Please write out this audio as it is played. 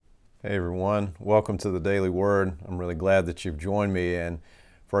Hey everyone, welcome to the Daily Word. I'm really glad that you've joined me. And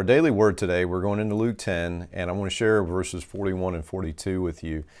for our Daily Word today, we're going into Luke 10, and I want to share verses 41 and 42 with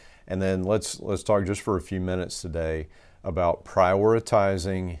you. And then let's talk just for a few minutes today about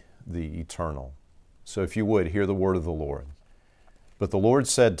prioritizing the eternal. So if you would, hear the word of the Lord. But the Lord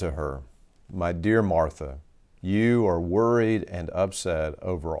said to her, "My dear Martha, you are worried and upset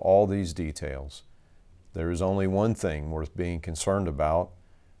over all these details. There is only one thing worth being concerned about.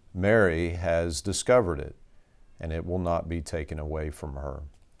 Mary has discovered it, and it will not be taken away from her."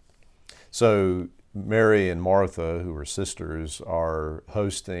 So Mary and Martha, who are sisters, are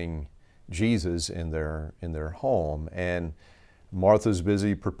hosting Jesus in their home, and Martha's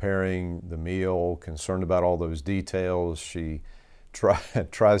busy preparing the meal, concerned about all those details. She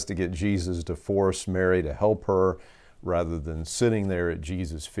tries to get Jesus to force Mary to help her rather than sitting there at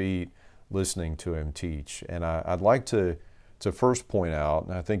Jesus' feet listening to him teach. And I'd like to first point out,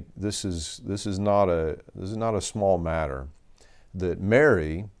 and I think this is not a small matter, that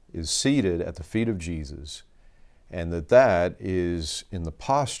Mary is seated at the feet of Jesus, and that is in the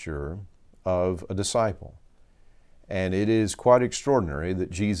posture of a disciple. And it is quite extraordinary that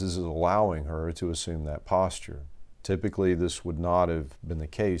Jesus is allowing her to assume that posture. Typically, this would not have been the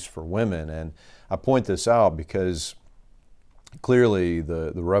case for women, and I point this out because clearly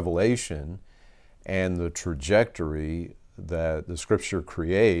the revelation and the trajectory that the Scripture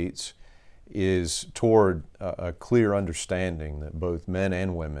creates is toward a clear understanding that both men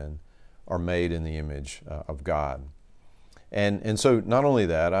and women are made in the image of God. And so not only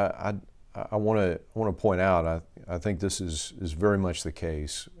that, I want to point out, I think this is very much the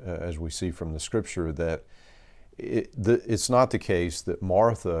case as we see from the Scripture, that it's not the case that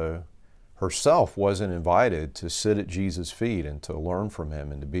Martha herself wasn't invited to sit at Jesus' feet and to learn from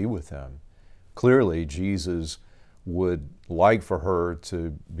him and to be with him. Clearly, Jesus would like for her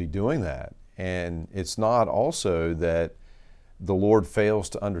to be doing that. And it's not also that the Lord fails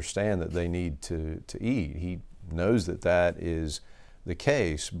to understand that they need to eat. He knows that is the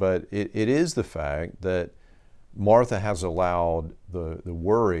case, but it is the fact that Martha has allowed her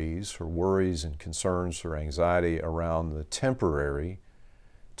worries and concerns, her anxiety around the temporary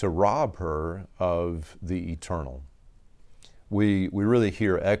to rob her of the eternal. We really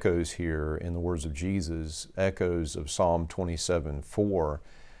hear echoes here in the words of Jesus, echoes of Psalm 27:4.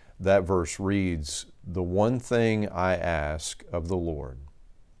 That verse reads, "The one thing I ask of the Lord,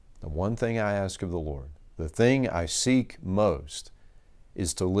 the one thing I ask of the Lord, the thing I seek most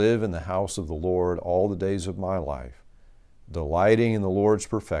is to live in the house of the Lord all the days of my life, delighting in the Lord's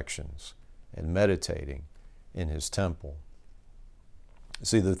perfections and meditating in his temple."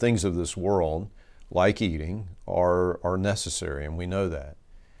 See, the things of this world, like eating, are necessary, and we know that.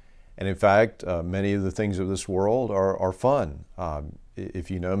 And in fact, many of the things of this world are fun.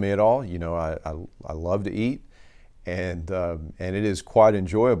 If you know me at all, you know I love to eat, and it is quite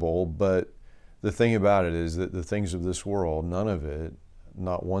enjoyable. But the thing about it is that the things of this world, none of it,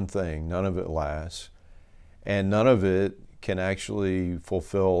 not one thing, none of it lasts, and none of it can actually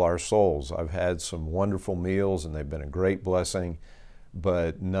fulfill our souls. I've had some wonderful meals, and they've been a great blessing,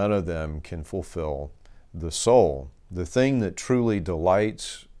 but none of them can fulfill the soul. The thing that truly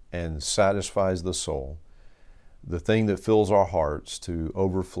delights and satisfies the soul, the thing that fills our hearts to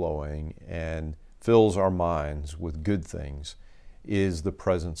overflowing and fills our minds with good things, is the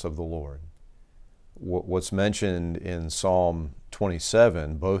presence of the Lord. What's mentioned in Psalm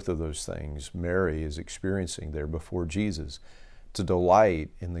 27, both of those things Mary is experiencing there before Jesus, to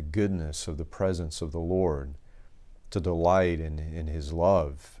delight in the goodness of the presence of the Lord, to delight in his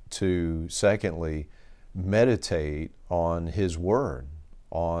love, to secondly meditate on his word,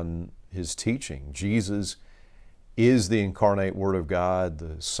 on his teaching. Jesus is the incarnate Word of God,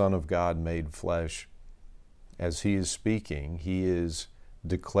 the Son of God made flesh. As he is speaking, he is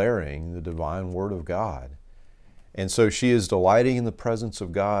declaring the divine Word of God. And so she is delighting in the presence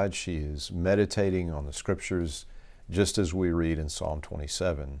of God. She is meditating on the Scriptures, just as we read in Psalm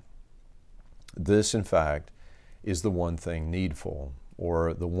 27. This, in fact, is the one thing needful,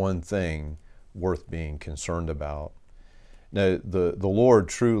 or the one thing worth being concerned about. Now, the Lord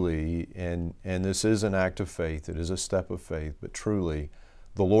truly, and this is an act of faith, it is a step of faith, but truly,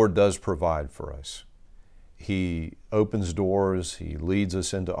 the Lord does provide for us. He opens doors, He leads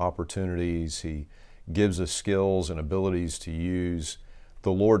us into opportunities, He gives us skills and abilities to use.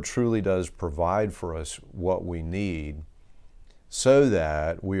 The Lord truly does provide for us what we need so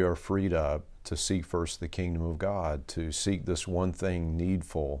that we are freed up to seek first the kingdom of God, to seek this one thing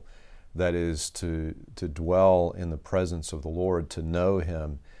needful, that is to dwell in the presence of the Lord, to know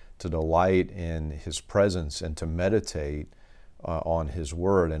Him, to delight in His presence, and to meditate on His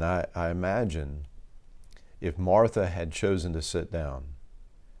Word. And I imagine if Martha had chosen to sit down,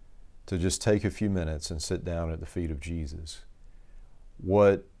 to just take a few minutes and sit down at the feet of Jesus,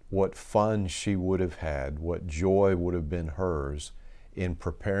 what fun she would have had, what joy would have been hers in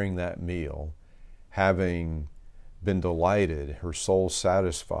preparing that meal, having been delighted, her soul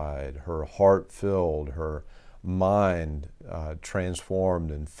satisfied, her heart filled, her mind transformed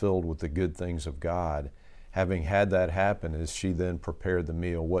and filled with the good things of God. Having had that happen as she then prepared the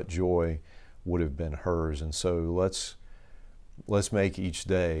meal, what joy would have been hers. And so let's make each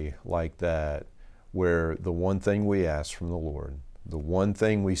day like that, where the one thing we ask from the Lord, the one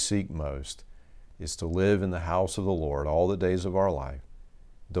thing we seek most, is to live in the house of the Lord all the days of our life,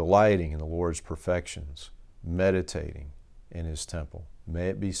 delighting in the Lord's perfections, meditating in His temple. May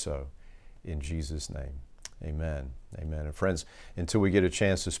it be so in Jesus' name. Amen. Amen. And friends, until we get a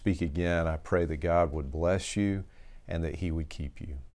chance to speak again, I pray that God would bless you and that He would keep you.